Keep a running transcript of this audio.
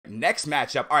next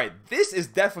matchup. All right, this is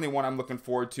definitely one I'm looking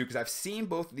forward to because I've seen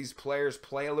both of these players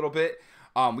play a little bit.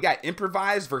 We got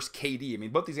Improvise versus KD. I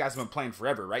mean, both these guys have been playing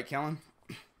forever, right, Kellen?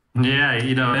 Yeah,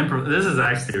 this is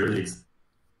actually really,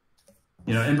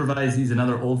 Improvise, he's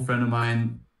another old friend of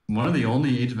mine. One of the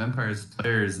only Age of Empires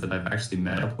players that I've actually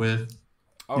met up with.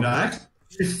 Oh, really? Actually,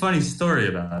 it's a funny story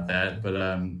about that, but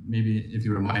maybe if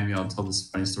you remind me, I'll tell this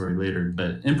funny story later.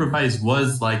 But Improvise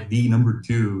was like the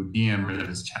 #2 DM that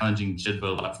was challenging Jidbo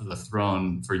a lot for the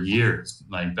throne for years,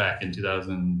 like back in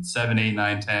 2007, 8,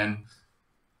 9, 10.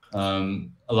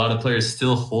 A lot of players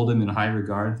still hold him in high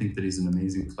regard, think that he's an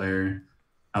amazing player.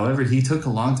 However, he took a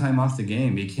long time off the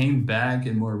game. He came back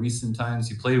in more recent times.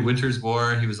 He played Winter's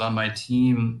War. He was on my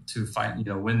team to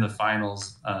win the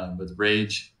finals with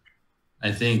Rage.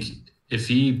 I think if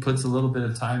he puts a little bit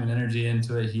of time and energy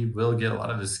into it, he will get a lot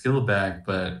of his skill back,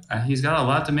 but he's got a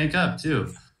lot to make up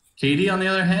too. KD, on the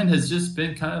other hand, has just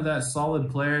been kind of that solid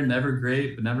player, never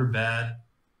great, but never bad.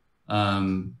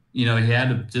 He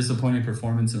had a disappointing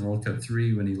performance in World Cup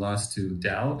 3 when he lost to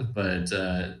Doubt, but,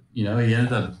 he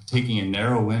ended up taking a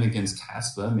narrow win against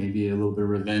Caspa, maybe a little bit of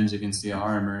revenge against the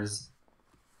Armors.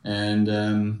 And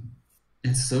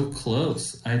it's so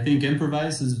close. I think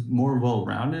Improvise is more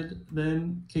well-rounded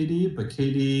than KD, but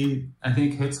KD, I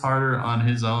think, hits harder on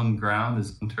his own ground,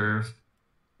 his own turf.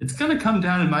 It's going to come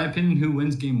down, in my opinion, who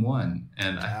wins game 1.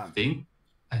 And I think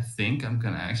I'm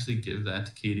going to actually give that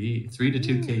to KD.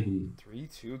 3-2 KD.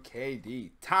 3-2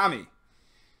 KD. Tommy,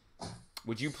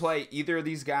 would you play either of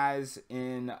these guys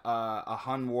in a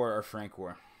Hun War or Frank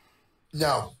War?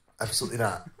 No, absolutely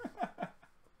not.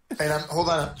 And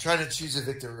I'm trying to choose a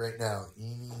victor right now.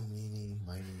 Eeny, meeny,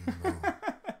 miny, mo.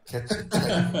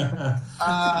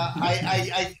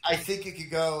 I think it could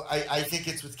go. I think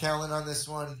it's with Kellen on this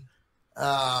one.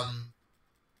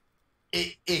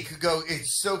 It could go. It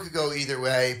could go either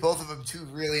way. Both of them, two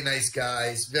really nice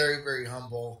guys. Very, very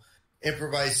humble.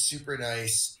 Improvise, super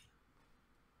nice.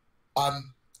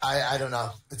 I don't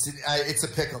know. It's a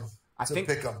pick 'em.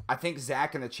 I think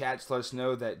Zach in the chat let us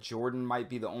know that Jordan might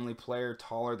be the only player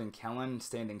taller than Kellen,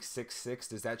 standing 6'6".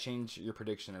 Does that change your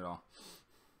prediction at all?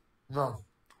 No.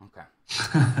 Okay.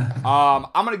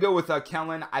 I'm going to go with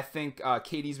Kellen. I think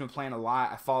KD's been playing a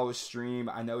lot. I follow his stream.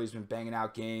 I know he's been banging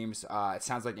out games. It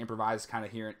sounds like Improvise is kind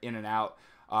of here in and out.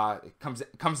 It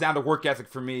comes down to work ethic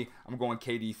for me. I'm going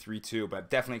KD 3-2, but I'm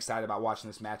definitely excited about watching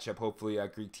this matchup. Hopefully,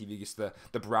 Greek TV gets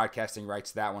the broadcasting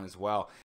rights to that one as well.